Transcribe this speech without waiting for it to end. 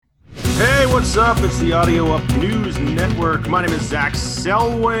What's up? It's the Audio Up News Network. My name is Zach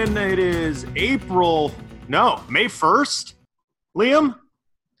Selwyn. It is May 1st. Liam?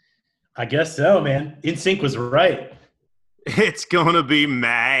 I guess so, man. InSync was right. It's going to be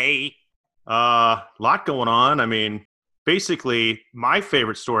May. Lot going on. I mean, basically, my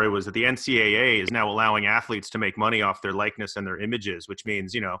favorite story was that the NCAA is now allowing athletes to make money off their likeness and their images, which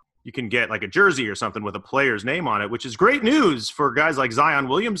means, you can get like a jersey or something with a player's name on it, which is great news for guys like Zion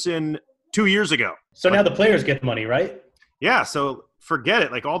Williamson 2 years ago. So now the players get money, right? Yeah, so forget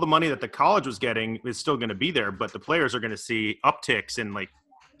it. Like all the money that the college was getting is still going to be there, but the players are going to see upticks in like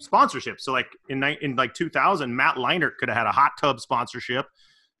sponsorships. So like in 2000, Matt Leinart could have had a hot tub sponsorship.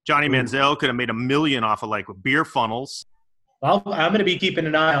 Johnny Manziel could have made $1 million off of like beer funnels. Well, I'm going to be keeping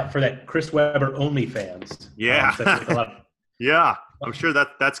an eye out for that Chris Webber OnlyFans. Yeah. Yeah, I'm sure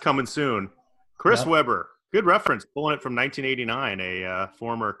that's coming soon. Chris Webber, good reference, pulling it from 1989, a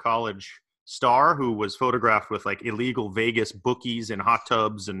former college star who was photographed with like illegal Vegas bookies and hot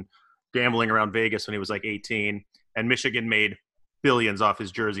tubs and gambling around Vegas when he was like 18. And Michigan made billions off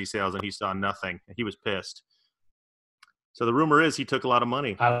his jersey sales and he saw nothing. He was pissed. So the rumor is he took a lot of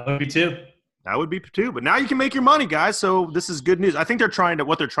money. I would be too. I would be too. But now you can make your money, guys. So this is good news. I think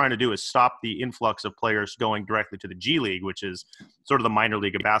what they're trying to do is stop the influx of players going directly to the G League, which is sort of the minor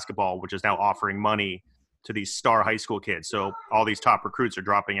league of basketball, which is now offering money to these star high school kids. So all these top recruits are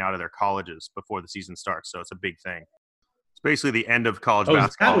dropping out of their colleges before the season starts. So it's a big thing. It's basically the end of college basketball.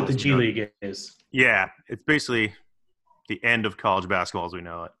 Is that what the G League is? Yeah. It's basically the end of college basketball as we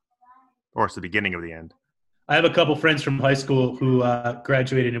know it. Or it's the beginning of the end. I have a couple friends from high school who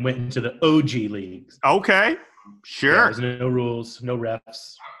graduated and went into the OG leagues. Okay. Sure. Yeah, there's no rules, no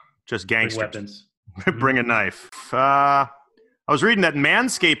refs. Just gangsters. Weapons. Bring a knife. I was reading that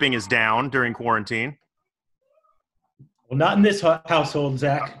Manscaping is down during quarantine. Well, not in this household,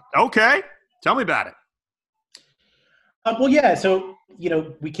 Zach. Okay. Tell me about it. Well, yeah. So,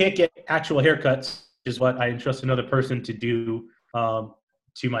 we can't get actual haircuts, which is what I entrust another person to do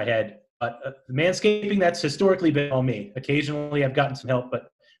to my head. Manscaping, that's historically been on me. Occasionally, I've gotten some help,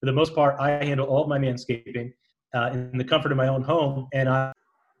 but for the most part, I handle all of my manscaping in the comfort of my own home, and I've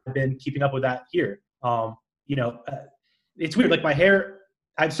been keeping up with that here. It's weird. Like my hair,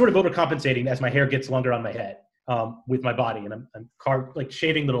 I'm sort of overcompensating as my hair gets longer on my head with my body, and I'm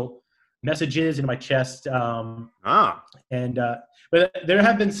shaving little messages in my chest. But there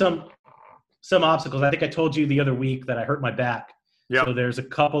have been some obstacles. I think I told you the other week that I hurt my back. Yep. So there's a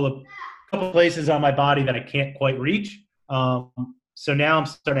couple places on my body that I can't quite reach. So now I'm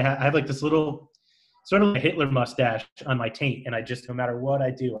starting to have like this little sort of like a Hitler mustache on my taint, and I just, no matter what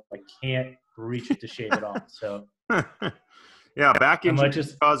I do, I can't reach to shave it off. So yeah, back injury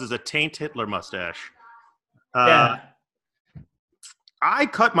causes a taint Hitler mustache. Yeah. I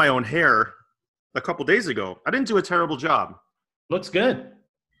cut my own hair a couple days ago. I didn't do a terrible job. Looks good.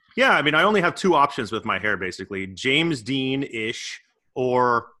 Yeah, I mean, I only have two options with my hair, basically. James Dean-ish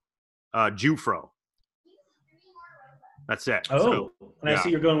or Jufro. That's it. Oh, I see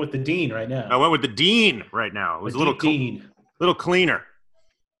you're going with the Dean right now. I went with the Dean right now. It was a little cleaner.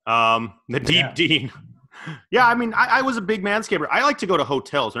 The deep Dean. Yeah, I mean, I was a big manscaper. I like to go to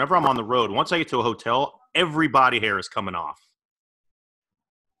hotels. Whenever I'm on the road, once I get to a hotel, every body hair is coming off.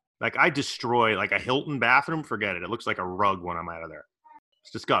 Like, I destroy, like, a Hilton bathroom. Forget it. It looks like a rug when I'm out of there.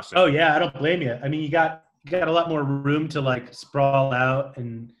 It's disgusting. Oh, yeah, I don't blame you. I mean, you got a lot more room to, like, sprawl out,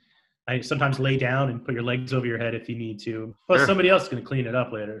 and I sometimes lay down and put your legs over your head if you need to. Plus, somebody else is going to clean it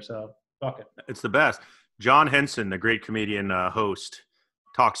up later, so fuck it. It's the best. John Henson, the great comedian host,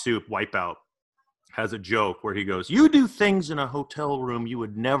 Talk Soup, Wipeout, has a joke where he goes, "You do things in a hotel room you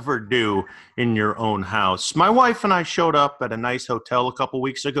would never do in your own house. My wife and I showed up at a nice hotel a couple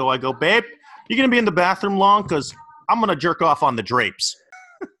weeks ago. I go, babe, you going to be in the bathroom long? Because I'm going to jerk off on the drapes."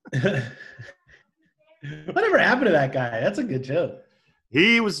 Whatever happened to that guy? That's a good joke.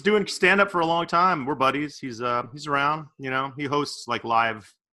 He was doing stand-up for a long time. We're buddies. He's around. He hosts like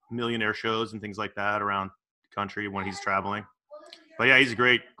live millionaire shows and things like that around the country when he's traveling. But yeah, he's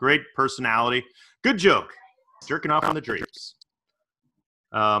a great personality. Good joke. Jerking off on the drapes.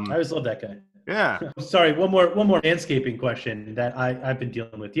 I always love that guy. Yeah. Sorry, one more manscaping question that I've been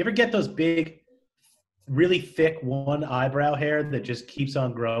dealing with. Do you ever get those big, really thick one eyebrow hair that just keeps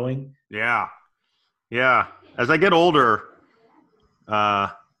on growing? Yeah. As I get older,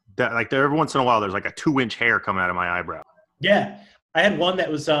 every once in a while, there's like a 2-inch hair coming out of my eyebrow. Yeah, I had one that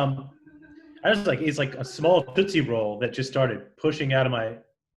was it's like a small Tootsie Roll that just started pushing out of my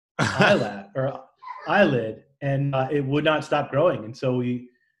eyelid, and it would not stop growing. And so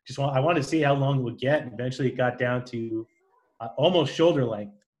I wanted to see how long it would get. And eventually it got down to almost shoulder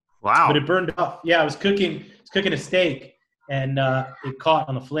length. Wow. But it burned off. Yeah, I was cooking a steak, and it caught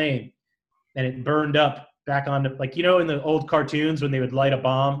on the flame, and it burned up back onto, like, in the old cartoons when they would light a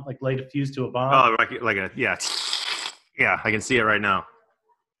bomb, like light a fuse to a bomb. Oh, yeah. Yeah, I can see it right now.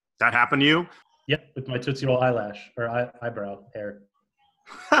 That happened to you? Yep, with my Tootsie Roll eyelash or eyebrow hair.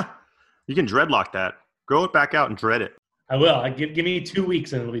 You can dreadlock that. Grow it back out and dread it. I will. Give me 2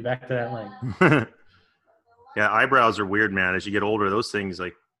 weeks and it'll be back to that length. Yeah, eyebrows are weird, man. As you get older, those things,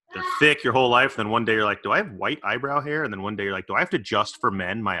 like, they're thick your whole life. Then one day you're like, do I have white eyebrow hair? And then one day you're like, do I have to just for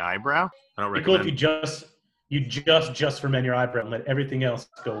men my eyebrow? I don't recommend. Cool if you just for men your eyebrow and let everything else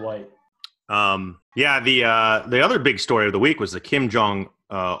go white. Yeah, the other big story of the week was the Kim Jong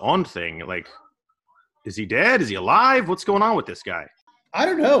Un thing. Like, is he dead? Is he alive? What's going on with this guy? I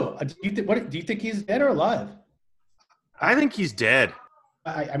don't know. Do you think he's dead or alive? I think he's dead.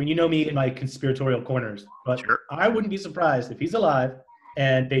 I mean, you know me in my conspiratorial corners, but Sure. I wouldn't be surprised if he's alive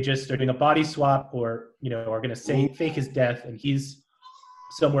and they just are doing a body swap or are going to say fake his death and he's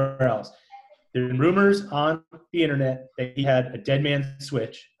somewhere else. There have been rumors on the internet that he had a dead man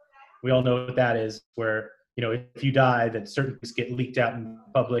switch. We all know what that is, where, if you die, that certain things get leaked out in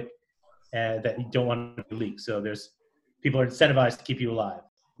public and that you don't want to be leaked. So people are incentivized to keep you alive.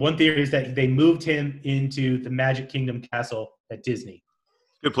 One theory is that they moved him into the Magic Kingdom castle at Disney.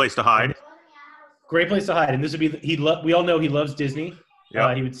 Good place to hide. Great place to hide. And this would be, we all know he loves Disney.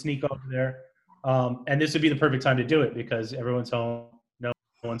 Yeah. He would sneak over there. And this would be the perfect time to do it because everyone's home. No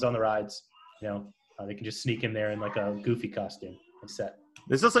one's on the rides. They can just sneak in there in like a Goofy costume and set.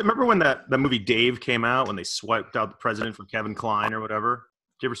 Is this like, remember when that movie Dave came out, when they swiped out the president for Kevin Kline or whatever?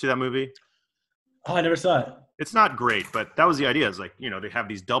 Did you ever see that movie? Oh, I never saw it. It's not great, but that was the idea. Is like, they have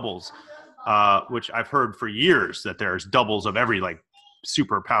these doubles, which I've heard for years that there's doubles of every like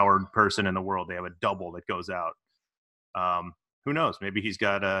super powered person in the world. They have a double that goes out. Who knows? Maybe he's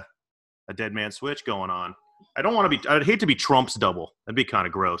got a dead man switch going on. I'd hate to be Trump's double. That'd be kind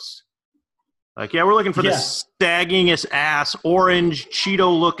of gross. Like, yeah, we're looking for the staggingest ass, orange,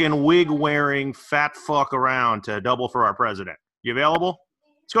 Cheeto-looking, wig-wearing, fat fuck around to double for our president. You available?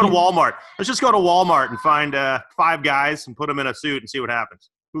 Let's go to Walmart. Let's just go to Walmart and find 5 guys and put them in a suit and see what happens.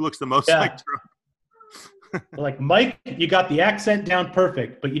 Who looks the most like Trump? Like, Mike, you got the accent down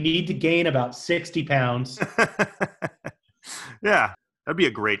perfect, but you need to gain about 60 pounds. Yeah, that'd be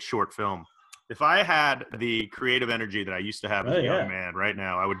a great short film. If I had the creative energy that I used to have as a young man right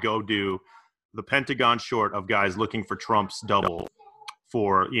now, I would go do the Pentagon short of guys looking for Trump's double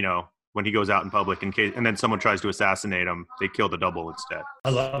for, when he goes out in public in case, and then someone tries to assassinate him, they kill the double instead.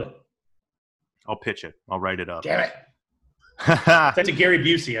 I love it. I'll pitch it. I'll write it up. Damn it. That's a Gary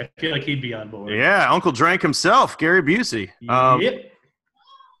Busey. I feel like he'd be on board. Yeah, Uncle Drank himself, Gary Busey. Yep.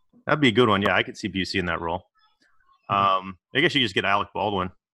 That'd be a good one. Yeah, I could see Busey in that role. I guess you just get Alec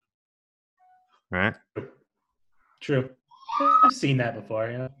Baldwin. Right? True. I've seen that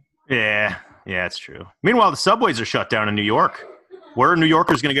before, Yeah, it's true. Meanwhile, the subways are shut down in New York. Where are New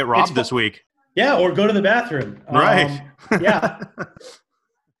Yorkers going to get robbed this week? Yeah, or go to the bathroom. Right. Yeah.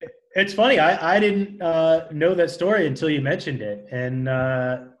 It's funny. I didn't know that story until you mentioned it. And,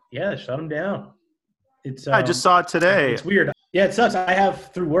 shut them down. I just saw it today. It's weird. Yeah, it sucks. I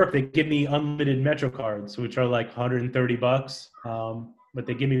have, through work, they give me unlimited Metro cards, which are like $130. But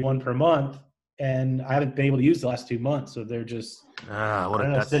they give me one per month. And I haven't been able to use the last 2 months. So they're just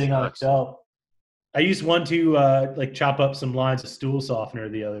sitting on a shelf. I used one to chop up some lines of stool softener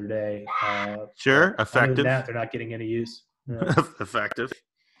the other day. Sure, effective. Other than that, they're not getting any use. Yeah. Effective.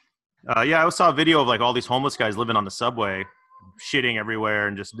 I saw a video of like all these homeless guys living on the subway, shitting everywhere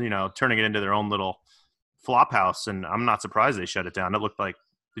and just turning it into their own little flop house. And I'm not surprised they shut it down. It looked like.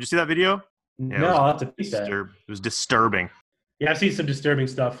 Did you see that video? Yeah, no, I'll have to see that. It was disturbing. Yeah, I've seen some disturbing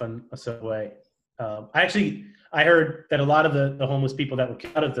stuff on a subway. I heard that a lot of the homeless people that were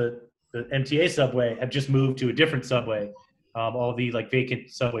out of the MTA subway have just moved to a different subway. All the like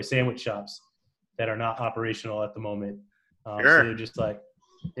vacant Subway sandwich shops that are not operational at the moment. So they're just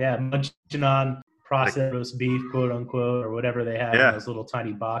munching on processed roast beef, quote unquote, or whatever they have in those little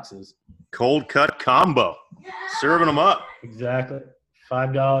tiny boxes. Cold cut combo, serving them up. Exactly,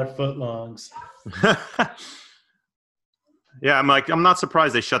 $5 footlongs. Yeah, I'm not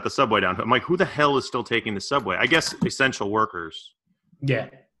surprised they shut the subway down. I'm like, who the hell is still taking the subway? I guess essential workers. Yeah.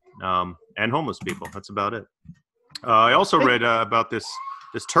 And homeless people. That's about it. I also read about this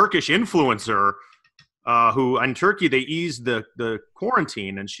Turkish influencer who in Turkey they eased the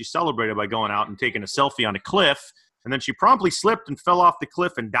quarantine, and she celebrated by going out and taking a selfie on a cliff, and then she promptly slipped and fell off the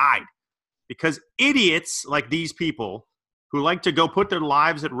cliff and died because idiots like these people who like to go put their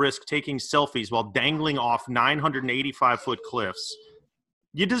lives at risk taking selfies while dangling off 985-foot cliffs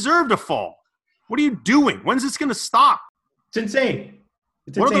You deserve to fall. What are you doing? When's this going to stop? It's insane.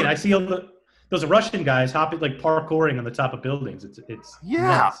 It's insane. I see those Russian guys hopping, like parkouring on the top of buildings. It's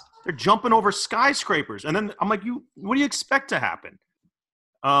nuts. They're jumping over skyscrapers, and then I'm like, what do you expect to happen?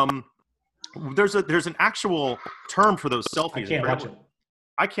 There's an actual term for those selfies. I can't watch it.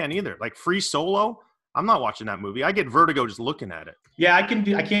 I can't either. Like Free Solo, I'm not watching that movie. I get vertigo just looking at it. Yeah, I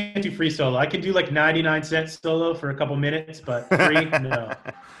can't do Free Solo. I can do like 99-cent solo for a couple minutes, but free, no.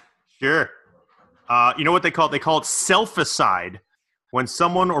 Sure. You know what they call it? They call it selficide, when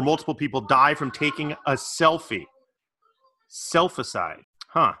someone or multiple people die from taking a selfie. Selficide.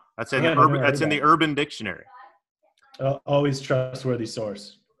 Huh. That's in the Urban Dictionary. Always trustworthy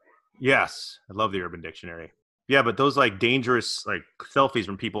source. Yes. I love the Urban Dictionary. Yeah, but those like dangerous like selfies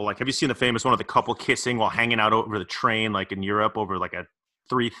from people, like have you seen the famous one of the couple kissing while hanging out over the train, like in Europe, over like a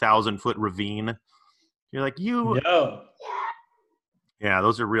 3,000-foot ravine? You're like, No. Yeah,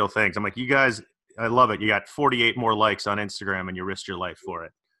 those are real things. I'm like, you guys, I love it. You got 48 more likes on Instagram and you risked your life for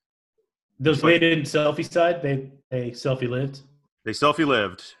it. Those made it in Selficides, they selfie lived. They selfie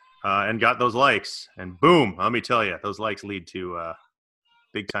lived and got those likes, and boom, let me tell you, those likes lead to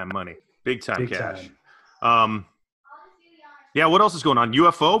big time money, big time cash. Yeah, what else is going on?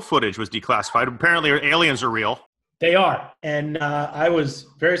 UFO footage was declassified. Apparently aliens are real. They are. And I was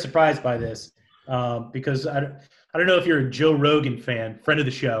very surprised by this because I don't know if you're a Joe Rogan fan, friend of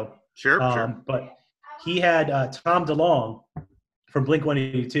the show. Sure. But he had Tom DeLonge from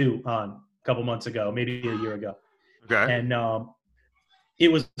Blink-182 on a couple months ago, maybe a year ago. Okay. And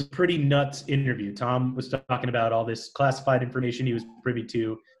it was a pretty nuts interview. Tom was talking about all this classified information he was privy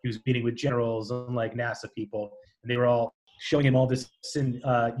to. He was meeting with generals and like NASA people, and they were all showing him all this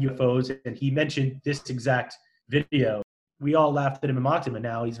UFOs. And he mentioned this exact video. We all laughed at him and mocked him, and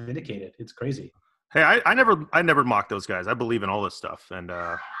now he's vindicated. It's crazy. Hey, I never mocked those guys. I believe in all this stuff, and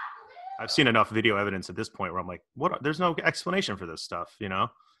I've seen enough video evidence at this point where I'm like, what? There's no explanation for this stuff, you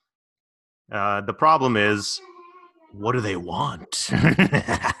know? The problem is, what do they want?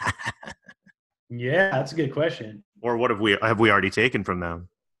 Yeah, that's a good question. Or what have we already taken from them?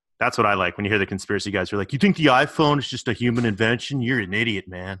 That's what I like when you hear the conspiracy guys who are like, you think the iPhone is just a human invention? You're an idiot,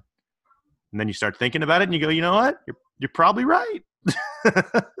 man. And then you start thinking about it and you go, you know what? You're probably right.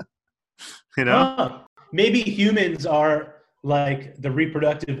 You know? Maybe humans are like the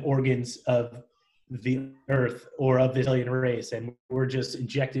reproductive organs of the Earth or of this alien race, and we're just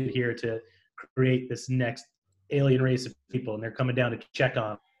injected here to create this next alien race of people, and they're coming down to check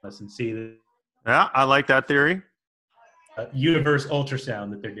on us and see the I like that theory. Universe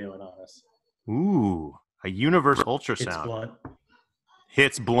ultrasound that they're doing on us. Ooh, a universe ultrasound. It's blunt.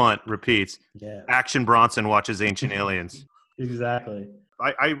 Hits blunt, repeats. Yeah. Action Bronson watches Ancient Aliens. Exactly.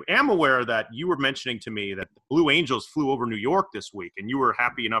 I am aware that you were mentioning to me that the Blue Angels flew over New York this week, and you were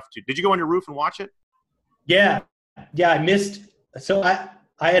happy enough to. Did you go on your roof and watch it? Yeah, I missed. So I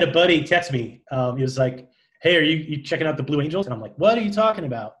had a buddy text me. He was like, "Hey, are you checking out the Blue Angels?" And I'm like, "What are you talking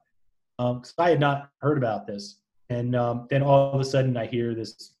about?" Because I had not heard about this. And then all of a sudden, I hear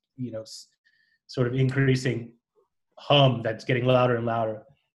this, sort of increasing hum that's getting louder and louder.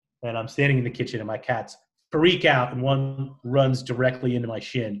 And I'm standing in the kitchen, and my cats freak out, and one runs directly into my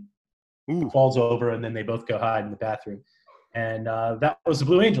shin, falls over, and then they both go hide in the bathroom. And that was the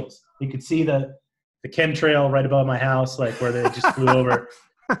Blue Angels. You could see the chemtrail right above my house, like where they just flew over.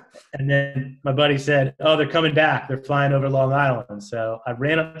 And then my buddy said, "Oh, they're coming back. They're flying over Long Island." So I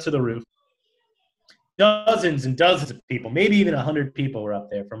ran up to the roof. Dozens and dozens of people, maybe even 100 people were up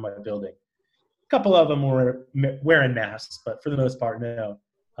there from my building. A couple of them were wearing masks, but for the most part, no.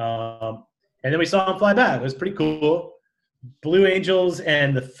 And then we saw them fly back. It was pretty cool. Blue Angels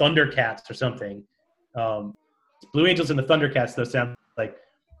and the Thundercats or something. Blue Angels and the Thundercats, though, sound like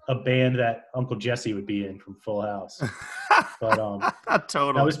a band that Uncle Jesse would be in from Full House. But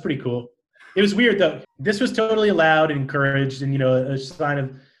totally. That was pretty cool. It was weird, though. This was totally allowed and encouraged, and, a sign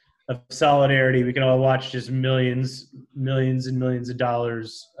of solidarity. We can all watch just millions and millions of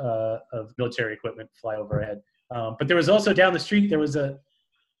dollars of military equipment fly overhead. But there was also down the street, there was a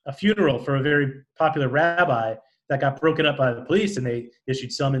funeral for a very popular rabbi that got broken up by the police, and they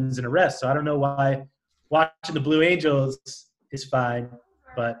issued summons and arrests. So I don't know why watching the Blue Angels is fine,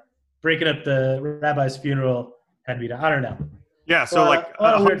 but breaking up the rabbi's funeral had to be done. I don't know. Yeah, so like a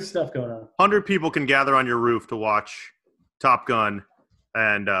lot of weird stuff going on. 100 people can gather on your roof to watch Top Gun,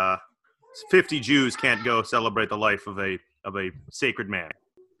 and 50 Jews can't go celebrate the life of a sacred man.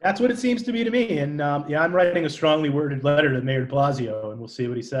 That's what it seems to be to me. And I'm writing a strongly worded letter to Mayor de Blasio, and we'll see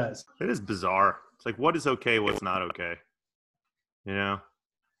what he says. It is bizarre. It's like, what is okay, what's not okay?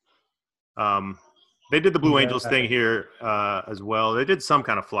 They did the Blue Angels thing here as well. They did some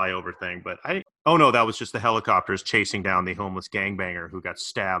kind of flyover thing, but oh no, that was just the helicopters chasing down the homeless gangbanger who got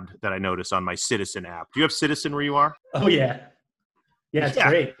stabbed that I noticed on my Citizen app. Do you have Citizen where you are? Oh, yeah. Yeah, it's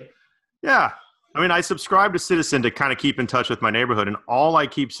great. Yeah. I mean, I subscribe to Citizen to kind of keep in touch with my neighborhood, and all I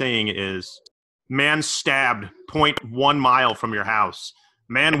keep saying is, man stabbed 0.1 mile from your house.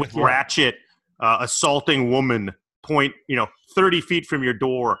 Man with ratchet assaulting woman 30 feet from your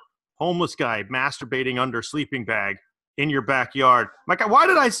door. Homeless guy masturbating under sleeping bag in your backyard. My God, why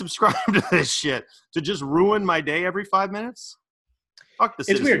did I subscribe to this shit? To just ruin my day every 5 minutes? Fuck the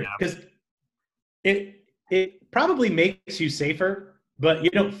Citizen. It's weird because it probably makes you safer, but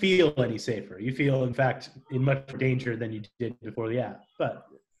you don't feel any safer. You feel, in fact, in much more danger than you did before the app. But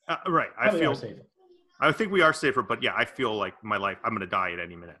right, I feel safer. I think we are safer, but yeah, I feel like my life, I'm going to die at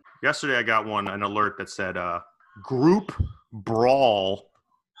any minute. Yesterday, I got an alert that said group brawl,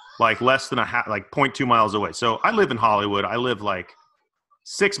 like less than 0.2 miles away. So I live in Hollywood. I live like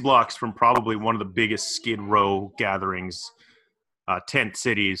 6 blocks from probably one of the biggest Skid Row gatherings, tent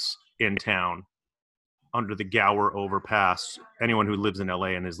cities in town, under the Gower overpass. Anyone who lives in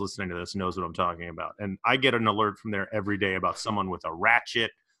LA and is listening to this knows what I'm talking about. And I get an alert from there every day about someone with a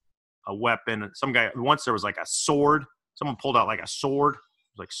ratchet, a weapon. Some guy, once there was like a sword. Someone pulled out like a sword,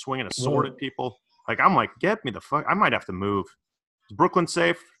 like swinging a sword at people. Like, I'm like, get me the fuck. I might have to move. Is Brooklyn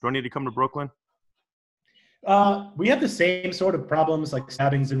safe? Do I need to come to Brooklyn? We have the same sort of problems, like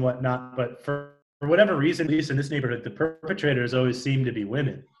stabbings and whatnot. But for whatever reason, at least in this neighborhood, the perpetrators always seem to be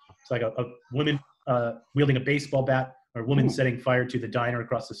women. It's like a woman wielding a baseball bat, or a woman setting fire to the diner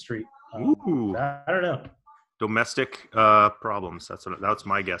across the street. I don't know. Domestic problems. That's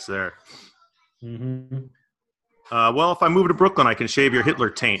my guess there. Mm-hmm. Well, if I move to Brooklyn, I can shave your Hitler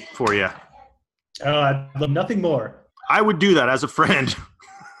taint for you. I'd love nothing more. I would do that as a friend.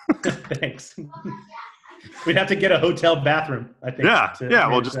 Thanks. We'd have to get a hotel bathroom, I think. Yeah.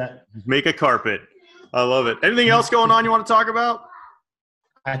 We'll just make a carpet. I love it. Anything else going on you want to talk about?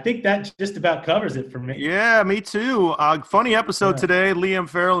 I think that just about covers it for me. Yeah, me too. Funny episode today. Liam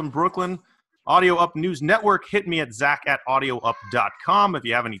Farrell in Brooklyn. Audio Up News Network. Hit me at zach@audioup.com if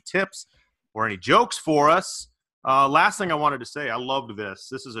you have any tips or any jokes for us. Last thing I wanted to say, I loved this.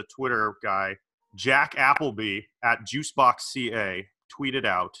 This is a Twitter guy, Jack Appleby at JuiceBoxCA, tweeted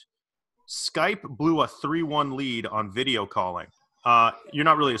out, Skype blew a 3-1 lead on video calling. You're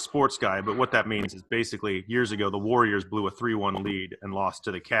not really a sports guy, but what that means is basically years ago, the Warriors blew a 3-1 lead and lost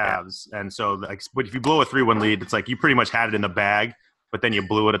to the Cavs. And so, but if you blow a 3-1 lead, it's like you pretty much had it in the bag, but then you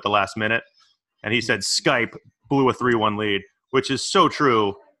blew it at the last minute. And he said Skype blew a 3-1 lead, which is so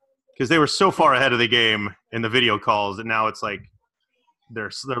true because they were so far ahead of the game in the video calls, and now it's like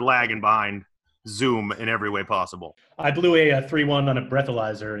they're lagging behind Zoom in every way possible. I blew a 3-1 on a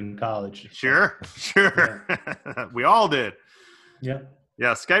breathalyzer in college. Sure. Yeah. We all did. Yeah.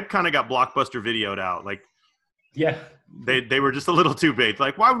 Yeah, Skype kind of got Blockbuster videoed out. Like, yeah. They were just a little too big.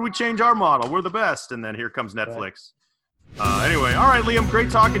 Like, why would we change our model? We're the best. And then here comes Netflix. Right. Anyway, all right, Liam, great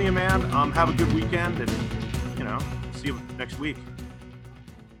talking to you, man. Have a good weekend, and, see you next week.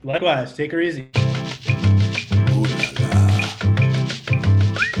 Likewise. Take her easy.